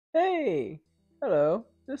Hey, hello,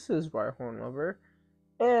 this is Rhyhorn Lover,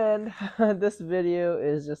 and this video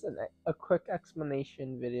is just a quick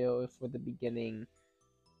explanation video for the beginning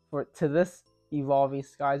to this Evolving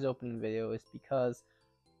Skies opening video is because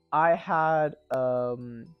I had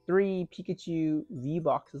three Pikachu V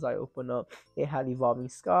boxes I opened up. They had Evolving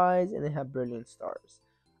Skies and they had Brilliant Stars.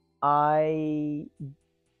 I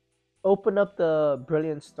opened up the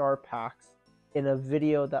Brilliant Star packs in a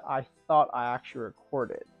video that I thought I actually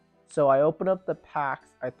recorded. So I opened up the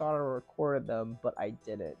packs, I thought I recorded them, but I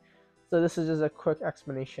didn't. So this is just a quick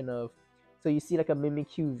explanation of, so you see like a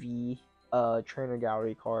Mimikyu V trainer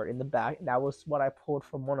gallery card in the back. That was what I pulled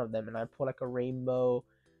from one of them, and I pulled like a rainbow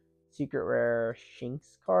secret rare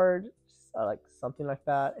Shinx card, like something like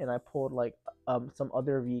that, and I pulled like some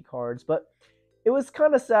other V cards, but it was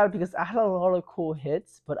kind of sad because I had a lot of cool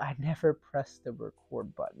hits, but I never pressed the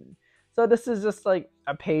record button. So this is just like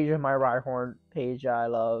a page of my Rhyhorn page I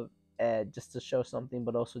love, and just to show something,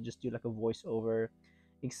 but also just do like a voiceover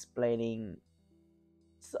explaining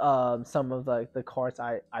some of the cards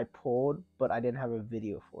I pulled, but I didn't have a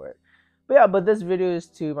video for it. But yeah, but this video is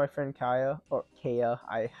to my friend Kaia, or Kaia.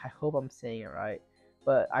 I hope I'm saying it right,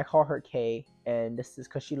 but I call her Kay, and this is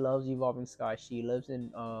because she loves Evolving Sky. She lives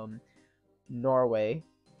in Norway,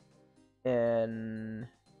 and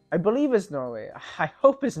I believe it's Norway. I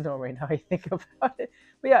hope it's Norway now I think about it.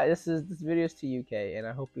 But yeah, this video is to UK, and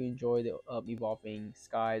I hope you enjoy the Evolving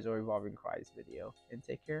Skies or Evolving Cries video. And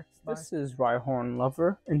take care. Bye. This is Rhyhorn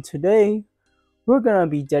Lover, and today we're gonna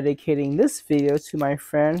be dedicating this video to my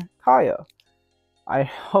friend Kaia. I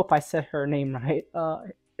hope I said her name right.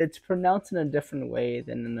 It's pronounced in a different way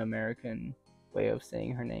than an American way of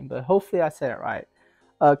saying her name, but hopefully I said it right.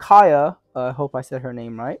 Kaia, I hope I said her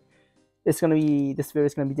name right. This video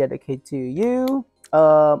is gonna be dedicated to you.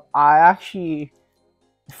 I actually,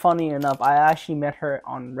 funny enough, I actually met her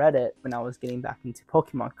on Reddit when I was getting back into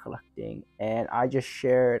Pokemon collecting, and I just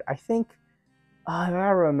shared. I think, if I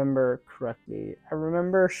remember correctly, I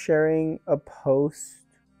remember sharing a post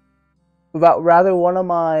about one of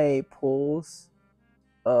my pulls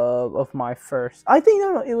of my first. I think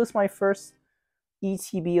no, it was my first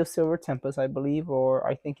ETB of Silver Tempest, I believe, or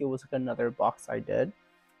I think it was like another box I did,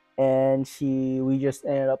 and we just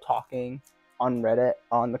ended up talking on Reddit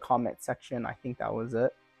on the comment section. I think that was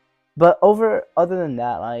it. But other than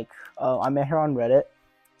that, like I met her on Reddit.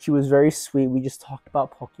 She was very sweet. We just talked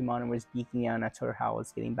about Pokemon and was geeking out, and I told her how I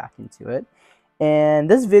was getting back into it. And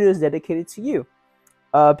this video is dedicated to you,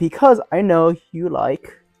 because I know you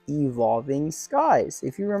like Evolving Skies.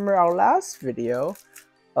 If you remember our last video,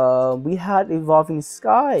 we had Evolving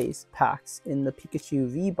Skies packs in the Pikachu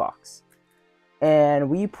V box, and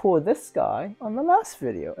we pulled this guy on the last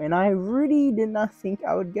video, and I really did not think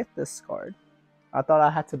I would get this card. I thought I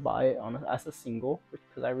had to buy it as a single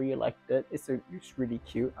because I really liked it. It's really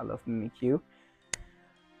cute. I love Mimikyu,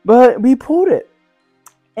 but we pulled it,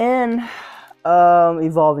 and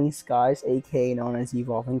Evolving Skies, aka known as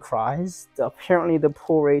Evolving Cries, apparently the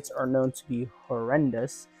pull rates are known to be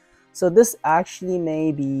horrendous. So this actually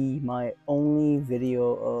may be my only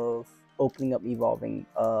video of opening up Evolving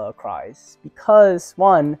Cries, because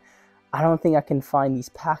one, I don't think I can find these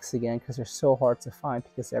packs again because they're so hard to find,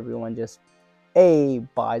 because everyone just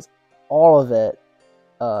buys all of it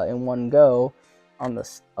in one go on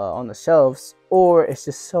the shelves, or it's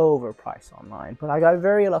just so overpriced online. But I got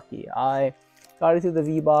very lucky. I got it through the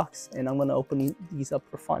V box, and I'm gonna open these up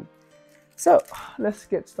for fun. So let's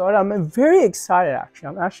get started. I'm very excited, actually.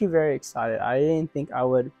 I'm actually very excited. I didn't think I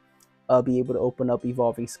would be able to open up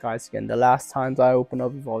Evolving Skies again. The last times I opened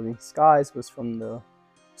up Evolving Skies was from the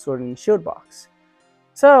Sword and Shield box.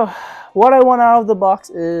 So what I want out of the box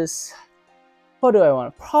is, what do I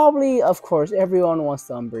want? Probably, of course, everyone wants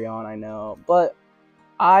the Umbreon, I know. But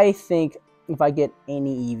I think if I get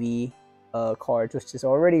any EV cards, which is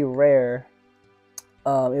already rare, it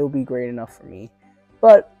will be great enough for me.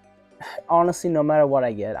 But honestly, no matter what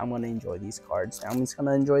I get, I'm going to enjoy these cards. I'm just going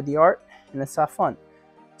to enjoy the art, and let's have fun.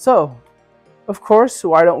 So, of course,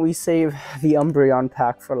 why don't we save the Umbreon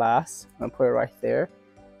pack for last? I'm going to put it right there.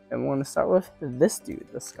 And we're going to start with this dude,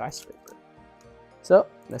 the Skyscraper. So,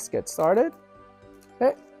 let's get started.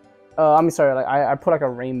 Okay. I'm sorry, like I put like a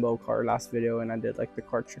rainbow card last video, and I did like the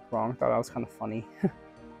card trick wrong. Thought that was kind of funny.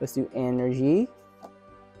 Let's do Energy.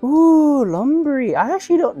 Ooh, Lumbri. I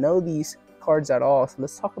actually don't know these cards at all, so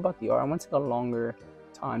let's talk about the art. I want to take a longer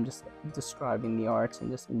time just describing the arts and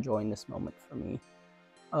just enjoying this moment for me.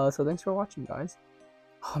 So thanks for watching, guys.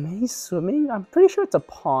 Oh man, he's swimming. I'm pretty sure it's a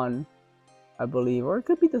pond, I believe, or it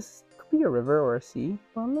could be a river or a sea.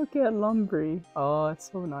 Oh, look at Lumbri. Oh, it's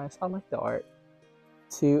so nice. I like the art.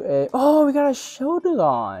 To a, oh, we got a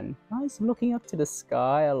Shodogon. Nice, looking up to the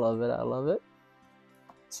sky. I love it. I love it.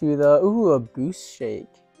 To the, ooh, a boost shake.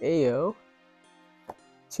 Ayo.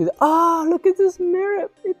 To the, ah, look at this mirror.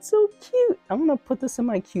 It's so cute. I'm gonna put this in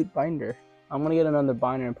my cute binder. I'm gonna get another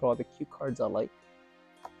binder and put all the cute cards I like.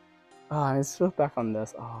 Ah, let's look back on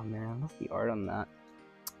this. Oh man, I love the art on that.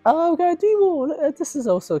 Oh, we got a Dweeble. This is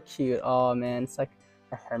also cute. Oh man, it's like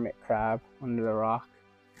a hermit crab under the rock.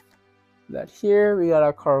 That here we got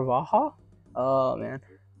a Carvaja. Oh man,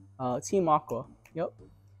 Team Aqua. Yep.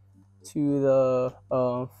 To the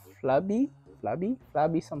Flabby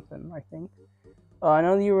something, I think. I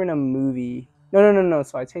know you were in a movie. No.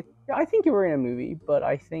 So I think you were in a movie, but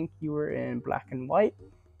I think you were in Black and White.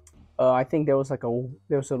 I think there was a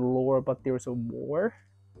lore, but there was a war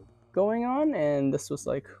going on, and this was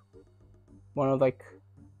like one of like,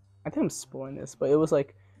 I think I'm spoiling this, but it was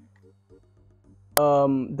like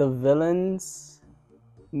the villain's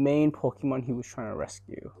main Pokemon he was trying to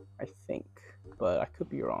rescue, I think, but I could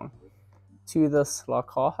be wrong. To the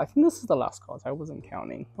Slugclaw. I think this is the last card. I wasn't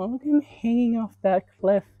counting. Oh, look at him hanging off that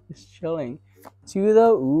cliff, just chilling. To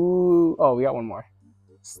the, ooh, oh, we got one more.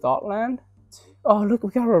 Stotland. Oh, look, we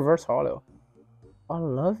got a reverse holo. I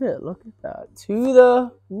love it. Look at that. To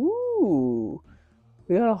the, ooh,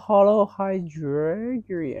 we got a holo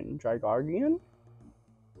Dragargian.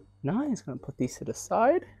 Nice. Gonna put these to the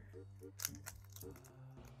side.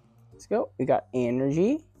 Let's go. We got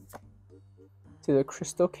Energy. To the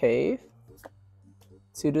Crystal Cave.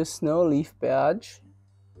 To the Snow Leaf Badge.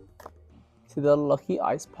 To the Lucky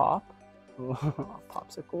Ice Pop.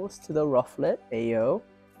 Popsicles. To the Rufflet. Ayo.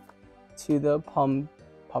 To the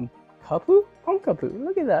Pumpkapu.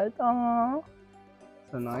 Look at that. Aww.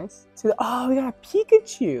 So nice. To the, oh, we got a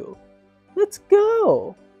Pikachu. Let's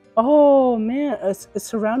go. Oh man, it's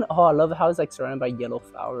surrounded. Oh, I love how it's like surrounded by yellow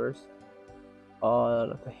flowers.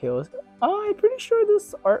 Oh, the hills. Oh, I'm pretty sure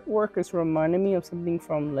this artwork is reminding me of something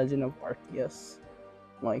from Legend of Arceus,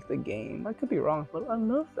 like the game. I could be wrong, but I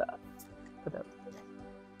love that. Put that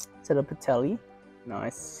to the Patelli.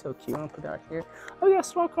 Nice, so cute. I'm gonna put that here. Oh, we got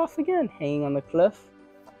Swalcroft again, hanging on the cliff.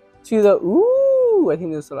 To the, ooh, I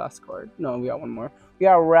think this is the last card. No, we got one more. We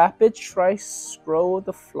got Rapid Tri-Scroll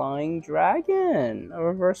the Flying Dragon, a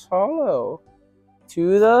reverse holo.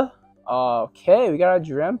 To the, okay, we got a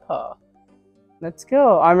Drempa. Let's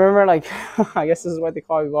go. I remember, like, I guess this is what they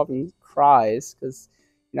call evolving cries, because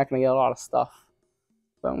you're not going to get a lot of stuff.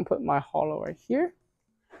 But I'm going to put my holo right here.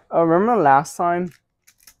 Remember last time,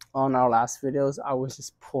 on our last videos, I was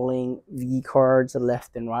just pulling V cards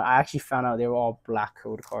left and right. I actually found out they were all black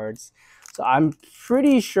code cards. So I'm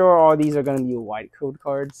pretty sure all these are going to be white code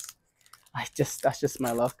cards. That's just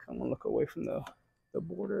my luck. I'm going to look away from the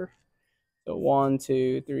border. So 1,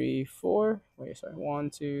 2, 3, 4. Wait, sorry. 1,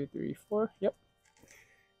 2, 3, 4. Yep.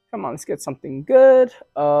 Come on, let's get something good.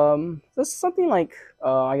 This is something like,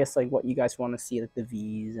 I guess like what you guys want to see, like the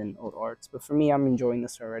V's and old arts. But for me, I'm enjoying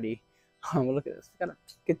this already. Look at this. We got a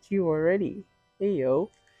Pikachu already. Hey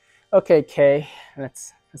yo. Okay, Kay.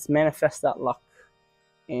 Let's manifest that luck.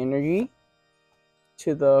 Energy.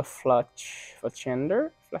 To the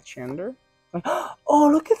Fletchander. Oh,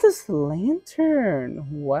 look at this lantern.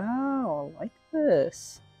 Wow, I like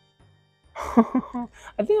this.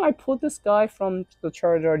 I think I pulled this guy from the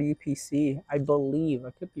Charizard UPC. I believe.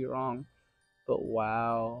 I could be wrong. But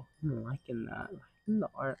wow. I'm liking that. I'm liking the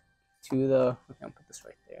art. To the, okay, I'll put this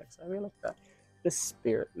right there because I really like that. The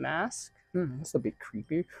Spirit Mask. That's a bit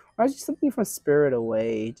creepy. Or just something from Spirit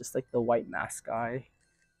Away, just like the white mask guy.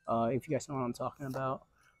 If you guys know what I'm talking about.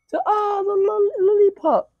 So, the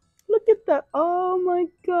Lillipup. Look at that. Oh my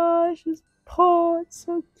gosh, his paw. It's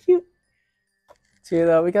so cute. To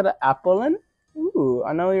the, we got an Applin. Ooh,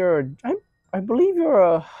 I know you're I believe you're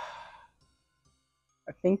a,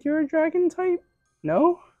 I think you're a dragon type.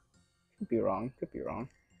 No? Could be wrong.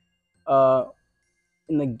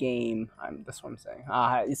 In the game, that's what I'm saying.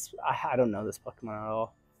 I don't know this Pokemon at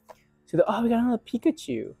all. To the, oh, we got another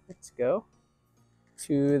Pikachu. Let's go.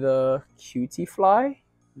 To the Cutie Fly.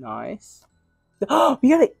 Nice. Oh, we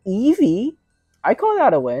got an Eevee. I call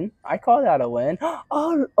that a win.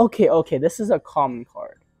 Oh, okay. This is a common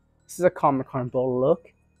card. But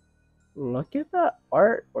look at that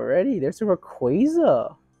art already. There's a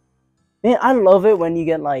Rayquaza. Man, I love it when you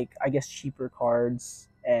get like, I guess, cheaper cards,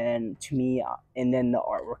 and to me, and then the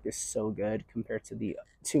artwork is so good compared to the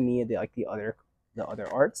other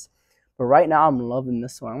arts. But right now, I'm loving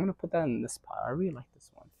this one. I'm gonna put that in this pile. I really like this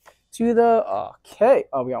one. To the, okay,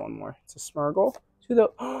 oh, we got one more. It's a Smeargle. To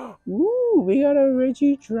the, ooh, we got a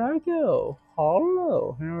Regidrago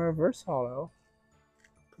holo and a reverse holo.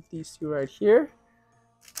 Put these two right here.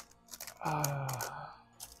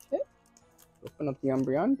 Open up the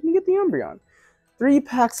Umbreon. You can get the Umbreon. 3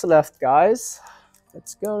 packs left, guys.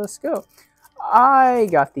 Let's go, let's go. I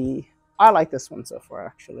like this one so far,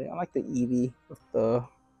 actually. I like the Eevee with the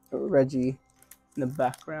Reggie in the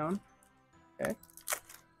background. Okay.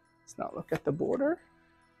 Let's not look at the border.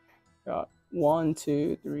 Got 1,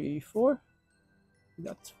 2, 3, 4.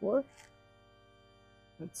 That's 4.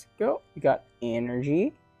 Let's go. We got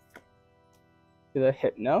Energy. To the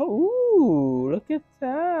Hypno. Ooh, look at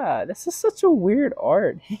that. This is such a weird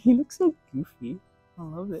art. He looks so goofy. I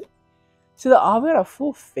love it. To the we got a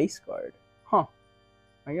full face guard. Huh.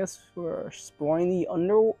 I guess we're exploring the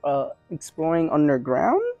exploring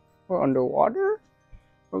underground or underwater.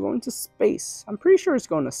 We're going to space. I'm pretty sure it's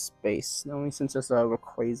going to space, only since there's a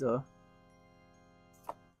Rayquaza.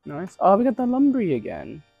 Nice. Oh, we got the Lumbri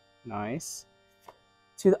again. Nice.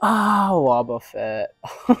 To the Wobbuffet.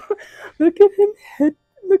 Look at him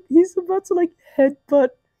look, he's about to like headbutt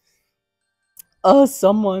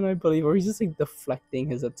someone, I believe, or he's just like deflecting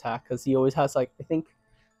his attack because he always has like, I think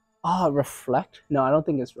Reflect. No, I don't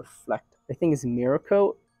think it's Reflect. I think it's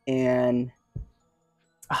Miracle and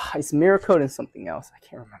it's Miracle and something else. I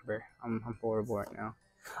can't remember. I'm horrible right now.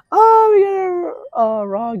 We got a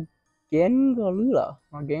Ragengalula.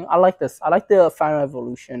 I like this. I like the final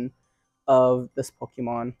evolution of this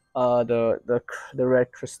Pokemon. The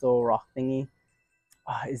red crystal rock thingy.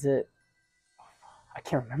 Is it? I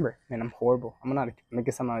can't remember. Man, I'm horrible. I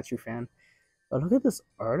guess I'm not a true fan. But look at this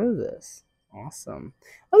art of this. Awesome.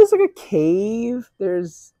 Oh, there's like a cave. I'm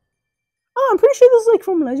pretty sure this is like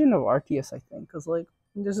from Legend of Arceus, I think. Because like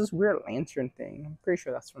there's this weird lantern thing. I'm pretty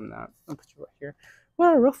sure that's from that. I'll put you right here.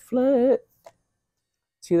 What a Rufflet.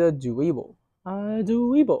 To the Dweeble.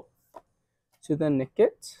 Dweeble. To the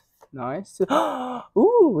Nickit. Nice.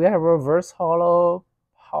 Ooh, we have a reverse holo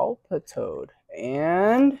Palpitoad.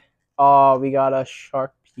 And we got a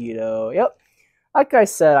Sharpedo. Yep. Like I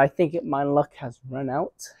said, I think my luck has run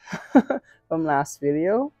out from last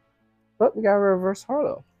video. But we got a reverse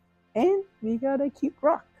holo. And we got a cute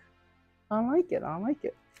rock. I like it. I like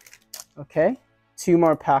it. Okay. 2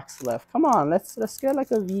 more packs left. Come on, let's get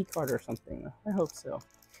like a V card or something. I hope so.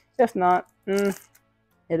 If not, it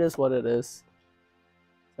is what it is.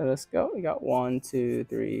 So let's go. We got 1, 2,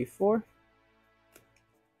 3, 4.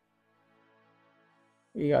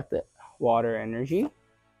 We got the Water Energy.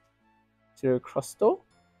 To the Crustle.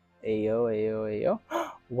 Ayo.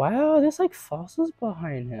 Wow, there's like fossils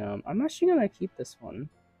behind him. I'm actually gonna keep this one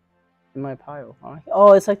in my pile.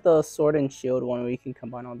 Oh, it's like the Sword and Shield one where you can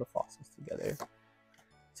combine all the fossils together.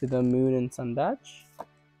 To the Moon and Sun Badge.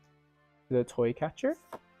 To the Toy Catcher.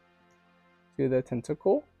 To the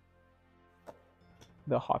Tentacle.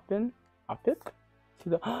 The Hoppip. To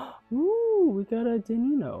the ooh, we got a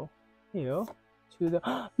Denino. Yo. To the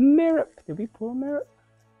Merip. Did we pull a Merip?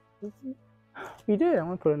 We did. I'm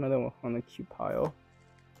gonna put another one on the cute pile.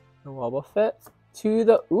 The Wobbuffet. To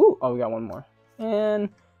the ooh, oh, we got one more. And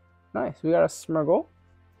nice, we got a Smeargle.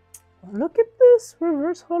 Look at this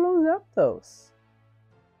reverse holo Zapdos.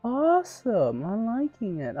 Awesome, I'm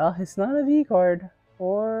liking it. It's not a V card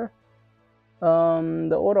or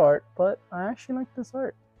the old art, but I actually like this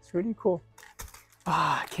art. It's really cool.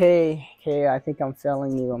 Kay, I think I'm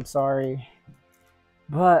failing you. I'm sorry.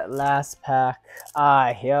 But last pack.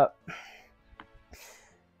 Yep.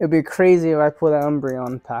 It'd be crazy if I pull that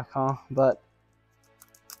Umbreon pack, huh? But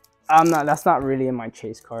I'm not. That's not really in my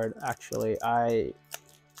chase card, actually. I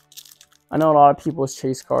know a lot of people's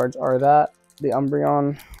chase cards are that the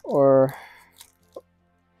Umbreon or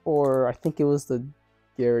I think it was the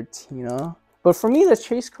Giratina. But for me, the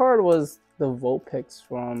chase card was the Vulpix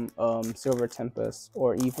from Silver Tempest,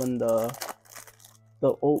 or even the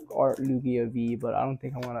Oak Art Lugia V. But I don't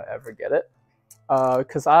think I want to ever get it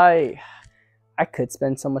because I could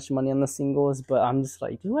spend so much money on the singles, but I'm just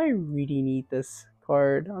like, do I really need this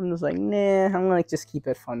card? I'm just like, nah. I'm gonna just keep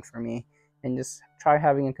it fun for me and just try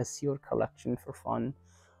having a concealed collection for fun.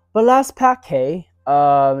 But last pack, hey,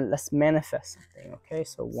 let's manifest something. Okay,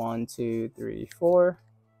 so 1, 2, 3, 4.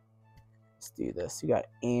 Let's do this. We got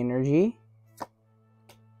Energy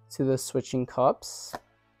to the Switching Cups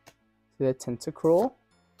to the Tentacruel.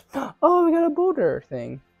 Oh, we got a Boulder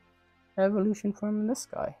thing. Evolution from this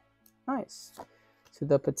guy. Nice. To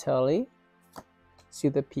the Patelli. To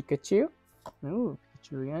the Pikachu. Ooh,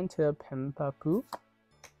 Pikachu again. To the Pempapu.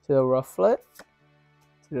 To the Rufflet.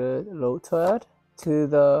 To the Lotad. To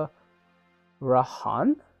the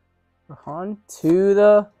Rahan. To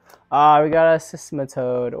the we got a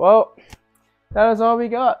Sismatoad. Well, that is all we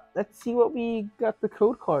got. Let's see what we got the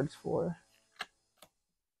code cards for.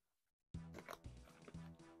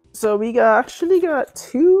 So we actually got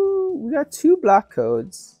two black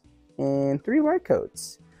codes and 3 rare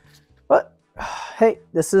codes. But hey,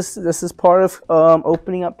 this is part of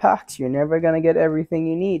opening up packs. You're never gonna get everything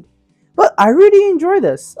you need. But I really enjoy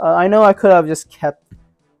this. I know I could have just kept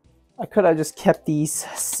these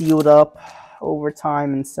sealed up over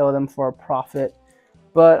time and sell them for a profit.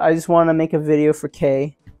 But I just want to make a video for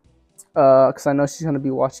Kay, because I know she's gonna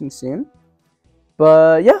be watching soon.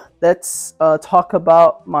 But yeah, let's talk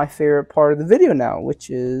about my favorite part of the video now, which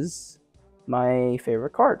is my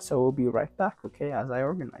favorite card. So we'll be right back, okay, as I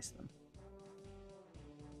organize them.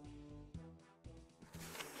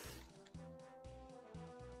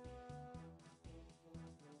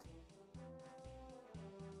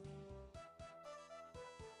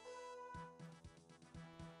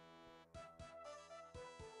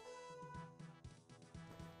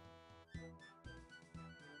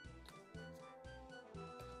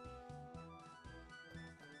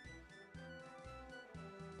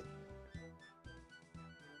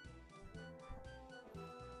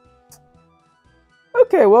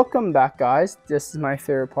 Okay, welcome back, guys. This is my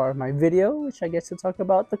favorite part of my video, which I get to talk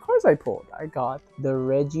about the cards I pulled. I got the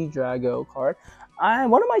Regidrago card.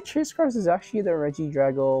 One of my chase cards is actually the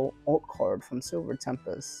Regidrago ult card from Silver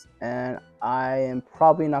Tempest, and I am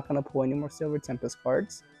probably not going to pull any more Silver Tempest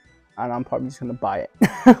cards, and I'm probably just going to buy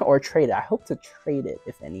it or trade it. I hope to trade it,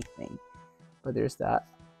 if anything. But there's that.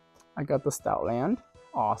 I got the Stoutland.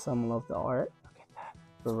 Awesome, love the art. Look at that.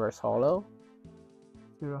 Reverse Holo.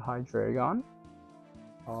 To the Hydreigon.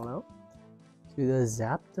 Holo. To the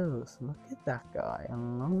Zapdos. Look at that guy.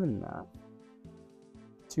 I'm loving that.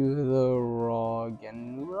 To the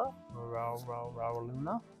Rowluna.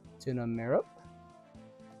 To the Merup.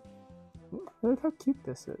 Look how cute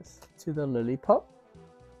this is. To the Lillipup.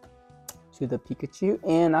 To the Pikachu.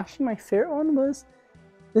 And actually my favorite one was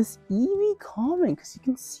this Eevee common, because you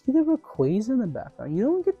can see the Rayquaza in the background. You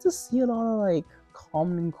don't get to see a lot of like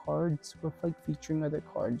common cards with like featuring other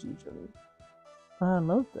cards usually. But I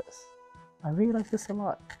love this. I really like this a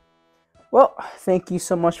lot. Well, thank you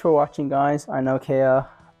so much for watching, guys. I know Kaia.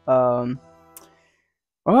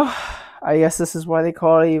 Well, I guess this is why they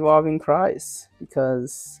call it Evolving Cries,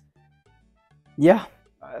 because yeah,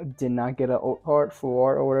 I did not get an ult card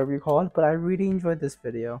for or whatever you call it, but I really enjoyed this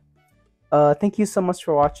video. Thank you so much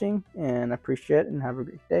for watching, and I appreciate it, and have a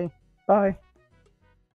great day. Bye.